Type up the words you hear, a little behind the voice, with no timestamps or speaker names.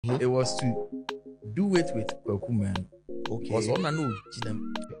It was to do it with Kwaku Manu. Okay. Because on a no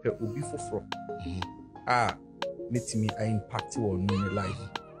Jinam Obi for Multimedia impact on life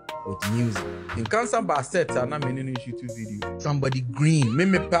with music. In Nkansa Basset, and I'm in a YouTube video. Somebody green,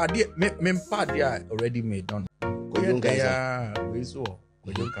 me party already made done. Kojo Nkansa. We saw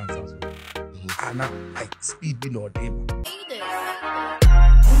Kojo Nkansa. And now like speed be no day.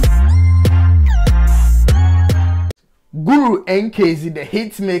 Guru NKZ, the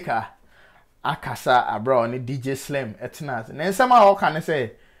hit maker, akasa abroad ni DJ Slim etnas. Na nsema ho kan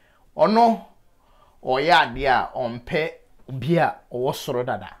say ono oya dia onpe obia owo soro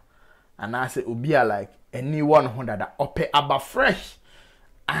dada. And say obia like anyone who dada ope aba fresh.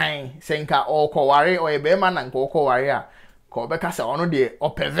 Ai senka okoware oyebe ma na nka okoware a ko beka say ono de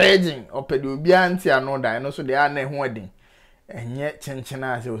ope virgin ope de obia anti ano da no so de ana ho adin. Enye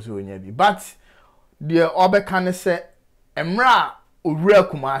chenchena say oso onya bi. But de obeka ne say emra owura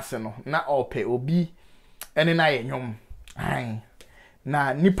kumase no na ope obi ene na yenyom ai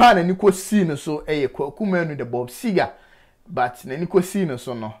na nipa na niko see no so Kwaku Manu the Bob Siga but na niko see no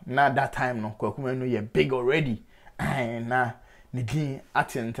so no na that time no Kwaku Manu ye big already ai na ni din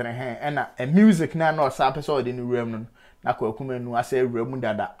atentere he ena a music na no sa person de ni wura mu no na Kwaku Manu asa wura mu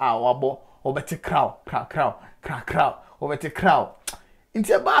dada wabo obeti crowd obeti crowd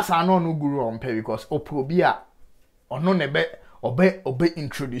inti ba sa no no guru on pay because obi a ono nebe obe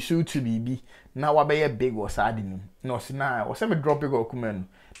introduce you to bibi na wabe big was adding no si na o se me drop big Kwaku Manu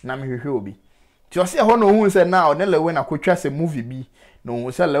na me hwehwe obi ti o se ho no hu se na o ne lewe na kwotwa se movie bi no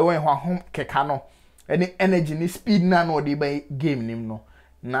hu se lewe ho ahom keka no any energy ni speed na no dey by game nim no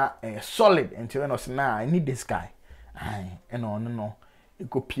na solid until no se na I need this guy ai and no e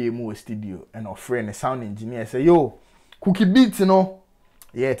go PM studio and our friend sound engineer say yo cookie beat no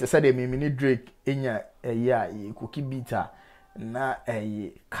yeah te say dey me Drake enya yeah cookie beat na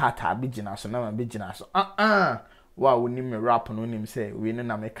kata abigina so na abigina so wa woni me rap no nim say we no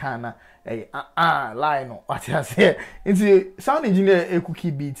na me kana line no what I say nti sound engineer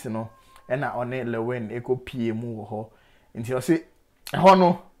cookie beat no na one Lilwin eko PM wo ho nti o say ho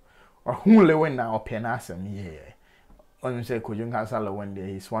no hu Lilwin na open asem yeah on say Kojo Nkansa Lilwin there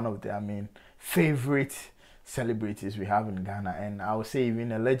is one of the favorite celebrities we have in Ghana, and I would say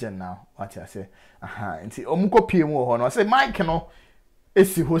even a legend now. What I say, and see, omuko PM ho no. I say Mike no,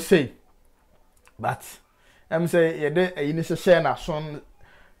 esi ho say, but I'm say you need to share na son,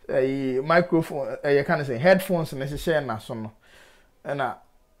 microphone, you can say headphones and share na son no, and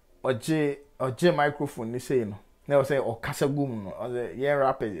oje microphone ni say no. Now say o kasa gum no, or say yeah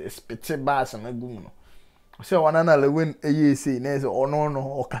rap spit bass and gum no. Say one na Lilwin say na say oh no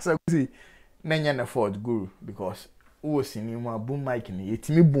o kasa say. Nenya na Ford Guru because wo sini mu boom mic ni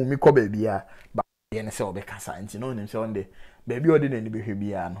yetimi boom mi ko baby a ba ye ne se obekasa nti no nim se on de baby odi na ni behwe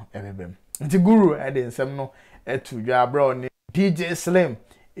bia no ebebem nti Guru e de nsem no etu dwa bro ni DJ Slim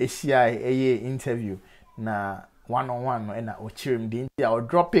ehia eye interview na one on one no na o chirim de nti a o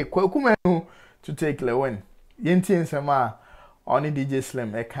drop it Kwaku Manu to take Lilwin yenti nsem a on DJ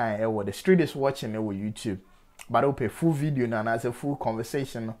Slim e kan e wo the street is watching e wo YouTube but o pay full video na as a full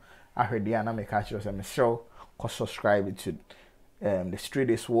conversation no I heard the anime catchers and show subscribe to the street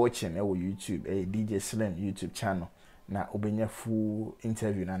is watching YouTube DJ Slim YouTube channel na obenya full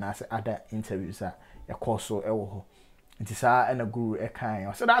interview na na other interviews a ya course ho nti sa and a Guru e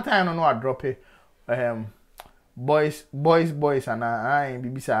kan so that time no I drop it boys and I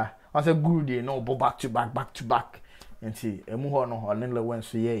bibisa I say Guru dey no back to back nti emu ho no on Lilwin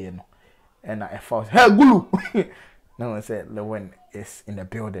so ye no and I felt hey Guru no one said Lilwin is in the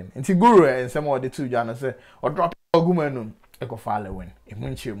building. And Guru and some of the two Jana say or drop Kwaku Manu e go follow Lilwin. E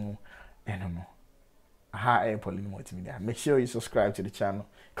munchi mu no. Poleeno Multimedia. Make sure you subscribe to the channel.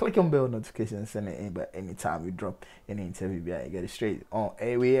 Click on bell notifications send it but anytime we drop any interview you get it straight on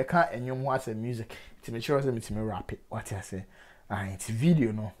we can't and you watch the music to make sure me rap it. What I say it's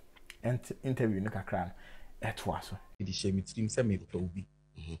video no and interview no kakra et was. It shame it team say me obi.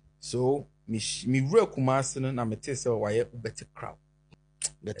 So me real Kumasi no na me tell say why better crowd.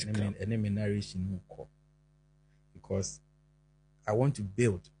 And then narration call because I want to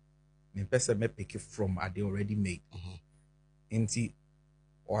build. Me person me pick it from are they already made. Inti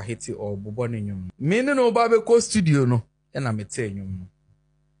or hit it or bobon nyum. Me no Babeko studio no and I me tell nyum.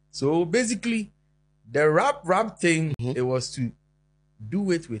 So basically the rap thing it was to do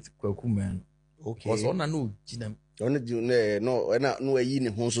it with Kwaku Manu. Okay. Because on no jinam. No yi ne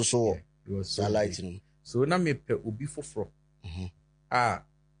ho so It was so lighting. So na me pe obi foforo.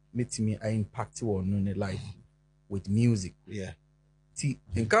 Me impact on the life with music. Yeah. See,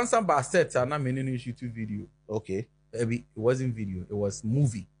 Nkansa Basset na me no YouTube video. Okay. It wasn't video, it was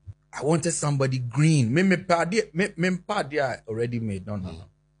movie. I wanted somebody green. Me party already made. No.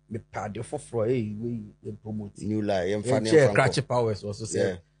 Me party for hey, we promote. New life. Cratchy Powers also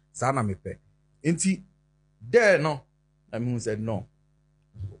said, Sana me pe. Inti there no. I mean, who said no.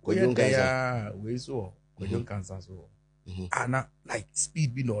 Kojo Nkansa. We so. Kojo Nkansa so. Ana like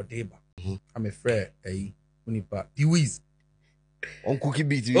speed be no day back. I'm a friend. Hey, unipa. Piwis. On cookie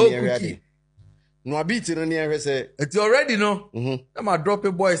beat you already. No a beat no near say. It's already no. I'm a drop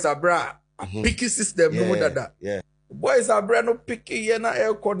a boys a bra. Picky system no that. Yeah. Boys are brand no picky ye na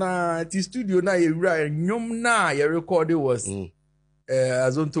air corner the studio na ye right nyom na ye recorded was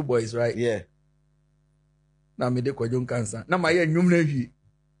as on two boys right. Yeah. Na me de Kojo Nkansa. Na my nyom na hwi.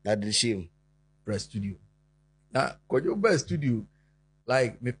 Na the shame. Press studio. Na Kojo best studio.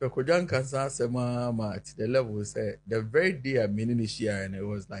 Like me pe Kojo Nkansa sema ma to the level say the very day I mean this year and it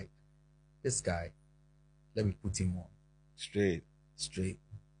was like this guy, let me put him on. Straight.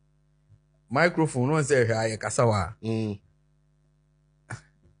 Microphone no say hwa kasa wa.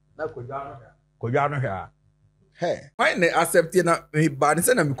 Na Kojo no hwa. Hey. Why ne accept na me ba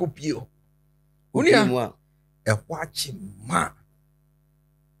say na me kopie. Unia e watch ma.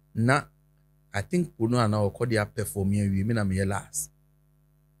 Na I think Puno and I call their perform here we na me last.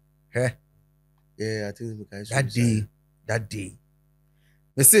 Hey. Yeah, I think that day.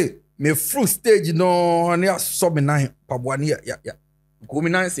 Me say me fruit stage no na so me nine paboani ya. Ko me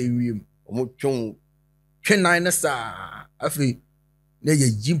nine say we omo twon nine na sa afi na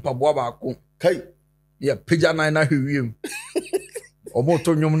ye jim paboa ba ko. Kai. Yeah, pija nine na hwiem. Omo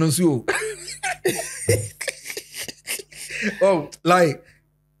to nyom no so. Oh, like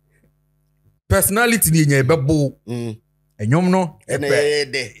personality ni nya bebo. Enyom no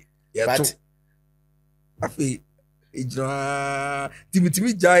de. But afi ijra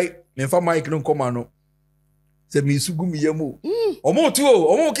timitimi jai me fa mic no koma no. Se mi sugu mi yemu. Omo tu o,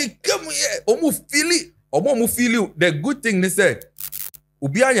 omo ke come here. Omo feel the good thing they said.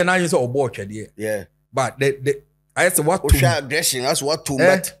 Obi anya na yin say obo twede. Yeah. But the I say what to aggression, that's what to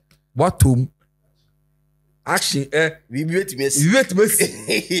what to action we wait me it is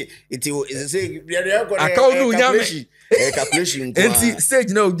say calculation enti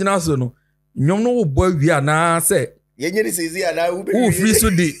stage na ogina so no nyom no wo boy wi ana say yenye ni sezi ana wo free so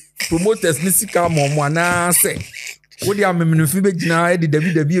the promoters ni sika momo ana say wo dia memenu fi be gina e de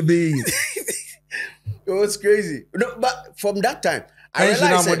dabi be it was crazy. No, but from that time I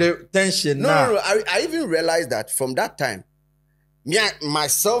realized I even realized that from that time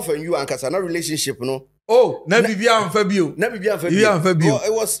myself and you and Nkansa relationship oh, na bibia amfabio.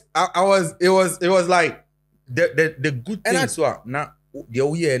 It was like the good thing so na the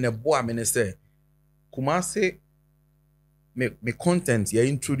oye na boa me say Kumasi me content you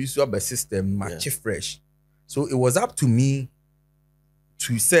introduce your system match fresh. So it was up to me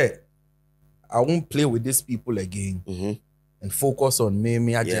to say I won't play with these people again and focus on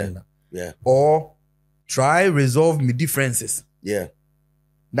me agenda. Yeah. Or try resolve my differences. Yeah.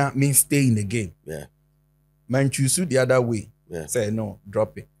 That means stay in the game. Yeah. Man choose the other way. Yeah. Say no,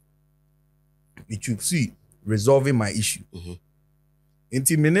 drop it. Me choose resolving my issue.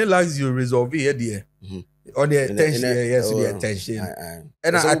 Until me last you resolve it here. Or the attention, yes, the attention.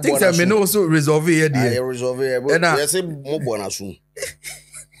 And I think that me also resolve it here. I resolve it. And I say more bonasu.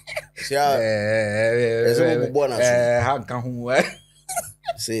 How can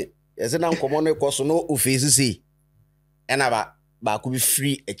say yes, and I'm common cause no office see. And I could be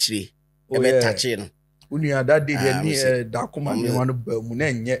free actually. Touching. Unia that day that come and want to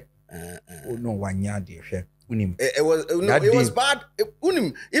munenye. Oh no, 1 year there. It was bad.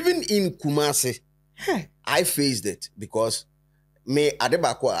 Even in Kumasi, I faced it because me I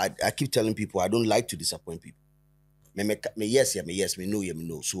keep telling people I don't like to disappoint people. Me yes, me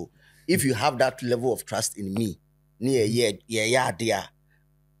no. So if you have that level of trust in me,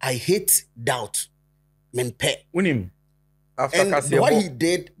 I hate doubt. And what he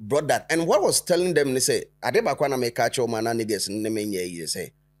did brought that. And what was telling them, they say,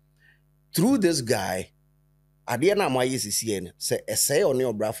 through this guy, because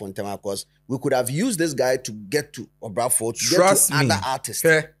we could have used this guy to get to Obrafo, to trust get to me, other artists.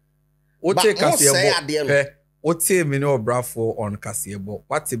 What say me no Obrafo on Kasiebo?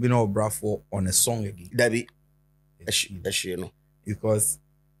 What say me no Obrafo on a song again? Debbie, because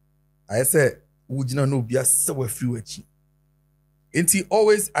I said, would you know be a so free? And he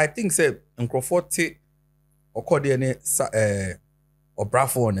always, I think, said, Nkrofo or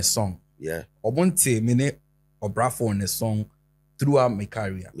Obrafo on a song. Yeah. Or Monte mine Obrafo on a song throughout my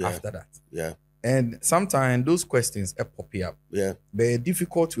career after that. Yeah. And sometimes those questions pop up. Yeah. They're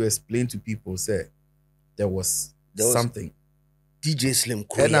difficult to explain to people. Say there was something. DJ Slim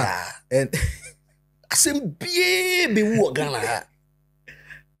Koya. And I said, baby, who Ghana.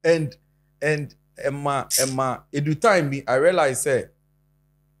 And Emma, edu time me, I realize say,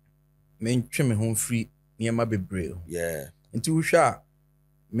 me trim me home free near my baby. Yeah. Into Usha,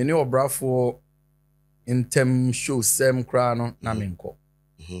 me ne obra for intem show sem krano na menko.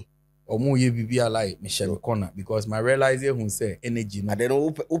 Omo ye bibia like me share corner because my realization who say energy no. I don't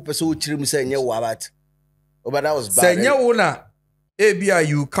know who so chiri say nye wabat. Oh, but that was bad. Say nye wona ABI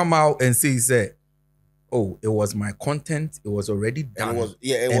you come out and say, oh, it was my content, it was already done.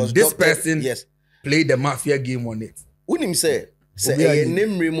 It was this person played the mafia game on it. Unim say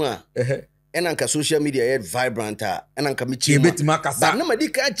name remu enanka social media yet vibrant enanka mi chima. But no madi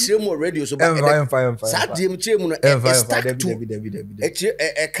ka chire mo radio so ba sa die mi chire mo no e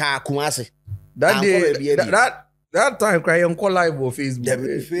ka kumase. That day that time cry on call live on Facebook.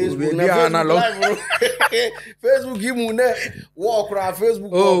 Facebook Facebook give na walk around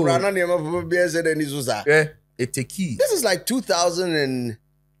Facebook walk around na never be said any zuza. It's a key. This is like 2008-79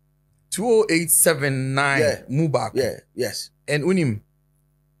 Mubak. Yeah, yes. And unim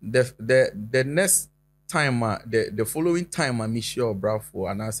the next time the following time I me sure Bravo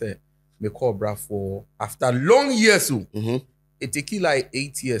and I say me call Bravo after long years it take like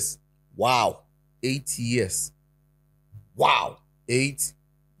 8 years. Wow. 8 years. Wow. 8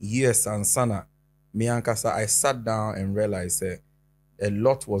 years and sana me ankasa I sat down and realized a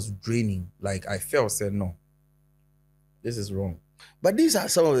lot was draining. Like I felt said no. This is wrong. But these are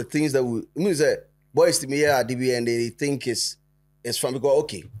some of the things that we say boys to me here at DB and they think it's from because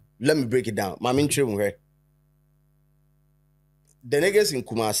okay, let me break it down. My main trip here. The niggas in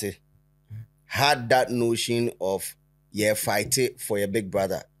Kumasi had that notion of fighting for your big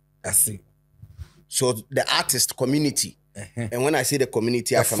brother. I see. So the artist community, and when I say the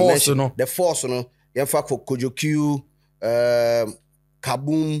community, I can force, mention the force, in fact for Kojo Q,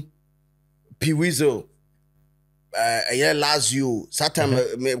 Kaboom, P Weasel, Lazio, Satan,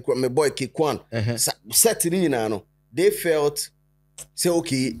 my boy Kikwan, setting in, they felt say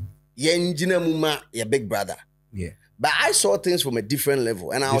okay, Yenjina Muma, your big brother. Yeah. But I saw things from a different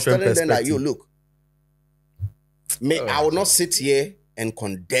level, and I was telling them that you look, I will not sit here and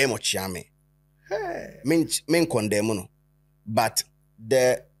condemn Ochiame. Men condemn no. But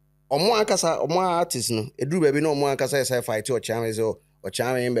the omo artist no, edru baby no omo ankasa say fight Ochiame so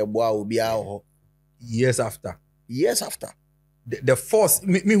Ochiame mbe boa obi a years after. Years after. The force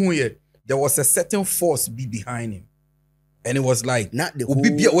me who here there was a certain force be behind him. And it was like not the whole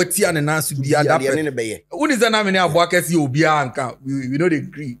be what and answer be that. When is that name Abuakesi obi anka we know they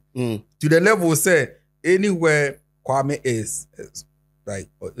agree. To the level say anywhere Kwame is like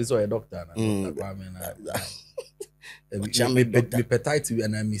this is a doctor now. Kwame na me petite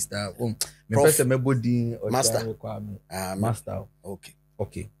and I Mr. Me person me body Master Kwame Master.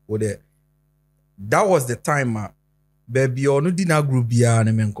 Okay. Well that was the time baby onu dinner group bia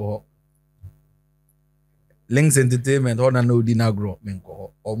na menko. Links Entertainment or no dinner group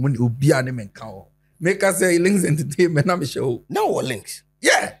menko. Or mun ubia na menka. Make us say Links Entertainment na me show. No links.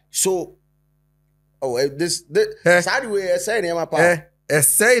 Yeah. So this sad way say name pa.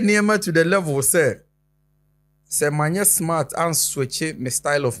 Say name to the level say manya smart and switch my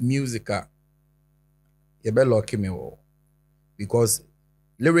style of music. You better lucky me because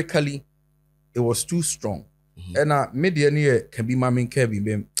lyrically it was too strong. And media can be my main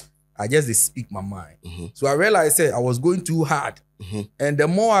cabin. I just speak my mind. So I realized I was going too hard. And the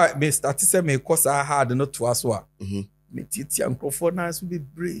more I started to say me cause I hard not to as well. Me titi and nice will be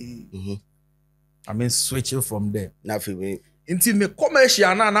brave. I mean switching from there. Now for me. Until me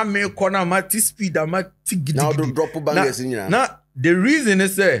commercial na me corner my speed and my now do drop bangers in here. Now the reason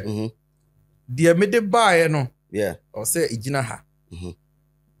is say the me de buy no. Yeah. Or say ijina ha.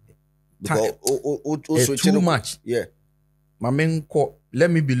 Because too much. Yeah. My main call, let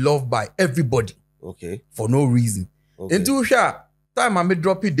me be loved by everybody. Okay. For no reason. Okay. Until time I may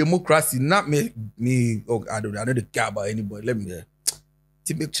drop it democracy, not me I don't care about anybody. Let me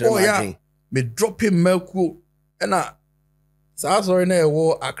me drop him Melku and sorry na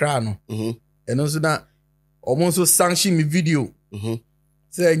wo Accra no. And also that almost sanction me video.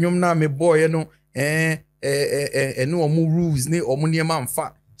 Say nyom na me boy no no omu rules ne omu niema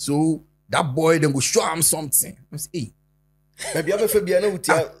mfa. So that boy then go show him something. I say, baby, I'm a na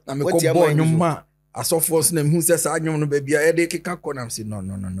utia. Na me ko boy nyoma. Aso force na who says I nyom no baby. I dey keka corner. I say no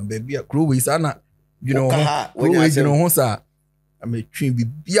baby. Crew is ana. You know, crew is no sir. I me train be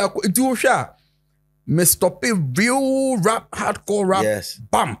do sha. Me stop it real rap, hardcore rap. Yes.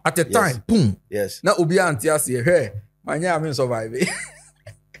 Bam at the time. Boom. Yes. Na obi anti say hey, manya I mean survive.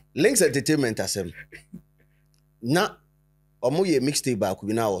 Links Entertainment asem. Na Omo ye mixtape ba ku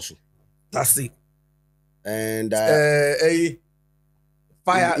bi na also. That's it. And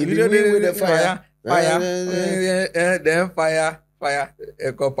fire. It You know with the fire. Then fire.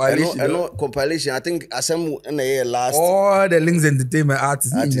 Compilation. No compilation. I think Asem in the year last. All the Links Entertainment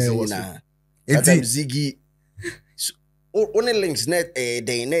artists in there was. Ziggy. Only Links net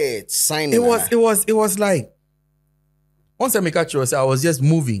they net sign. It was like once I make a choice, I was just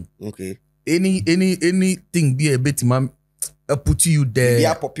moving. Okay. Anything be a bit man put you there. Be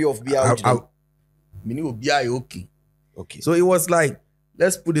a poppy of be out. Okay. Okay. So it was like,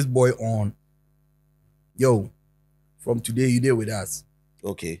 let's put this boy on. Yo, from today you there with us.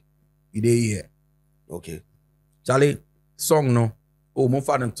 Okay. You there here. Okay. Charlie, song no. Oh, my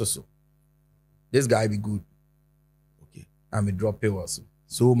father so. This guy be good. Okay. I'm a drop here also.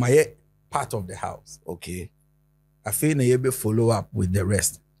 So my part of the house. Okay. I feel na be follow up with the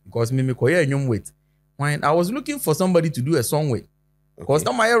rest. Because me koye nyom with. When I was looking for somebody to do a song with. Because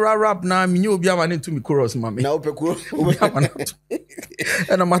now my rap now, me obi amane to me chorus mama. Now peku.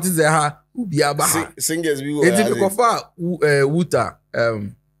 And I'm at say ha obi aba. Singers we go. It's because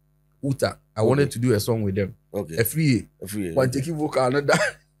Uta I wanted to do a song with them. Okay. A free. One take vocal another.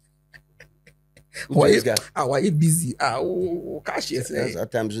 Why you busy? Cash yes.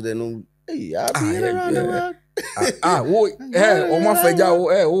 At times they know. Hey, I be around the world. Oma feja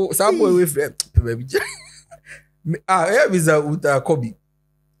sabo we fe baby. Biza Uta Kobe.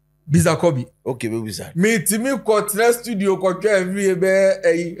 Biza Kobe. Okay, baby sir. Me timi ko tre studio ko twa every be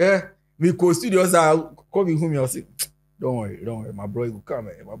me ko studio sa Kobe who me say don't worry my bro will come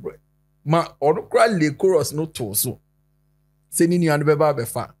my bro. Ma ono kra le chorus no to so. Se ni anu be ba be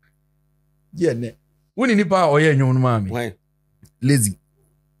fa. Yeah ne. Woni nipa oye nwon no ma me. Why? Lazy.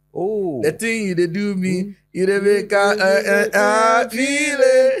 Oh. The thing you they do me, you they make feel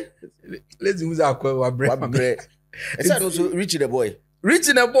it. Lazy who's our bread. It's also Richie the boy.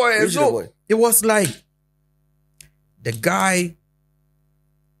 Richie the boy. And so it was like the guy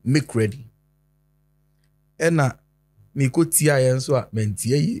make ready. And me ko tia yen so mentie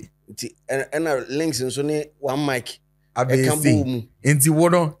ye. And links and so one mic. Inti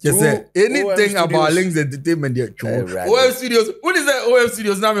wono just say anything about Links Entertainment there. OF Studios. What is that OF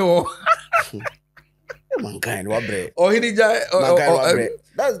Studios na me wo? Mankind what bread. Oh he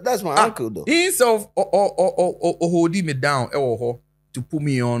that's my uncle though. He himself holding me down to put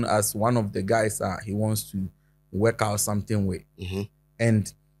me on as one of the guys he wants to work out something with. Mm-hmm.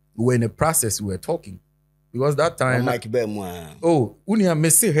 And we were in the process, we were talking. Because that time unia me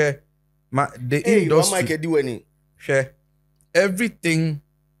see her the industry. Share everything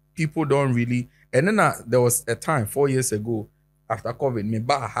people don't really, and then there was a time 4 years ago after COVID, me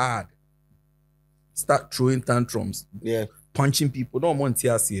back hard start throwing tantrums, punching people. Don't want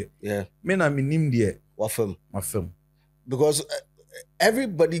to see it. Me na me name there. What film? My film. Because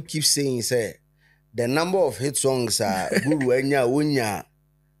everybody keeps saying say the number of hit songs are Guru Enya Unya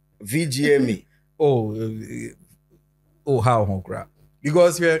VGME. How crap?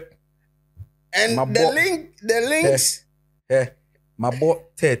 Because here. And the links. My bought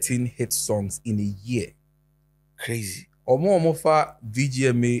 13 hit songs in a year. Crazy. Omo for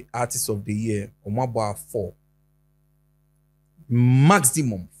VGMA Artist of the Year. Omo about 4.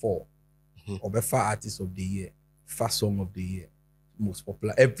 Maximum 4. Obefa Artist of the Year. First Song of the Year. Most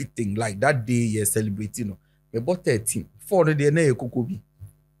popular. Everything. Like that day you're celebrating. We bought 13. 4 the day na Kokobi.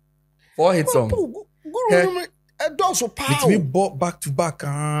 4 hit songs. Also power. Me bought back to back.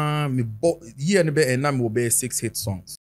 Me bought year and me 6 hit songs.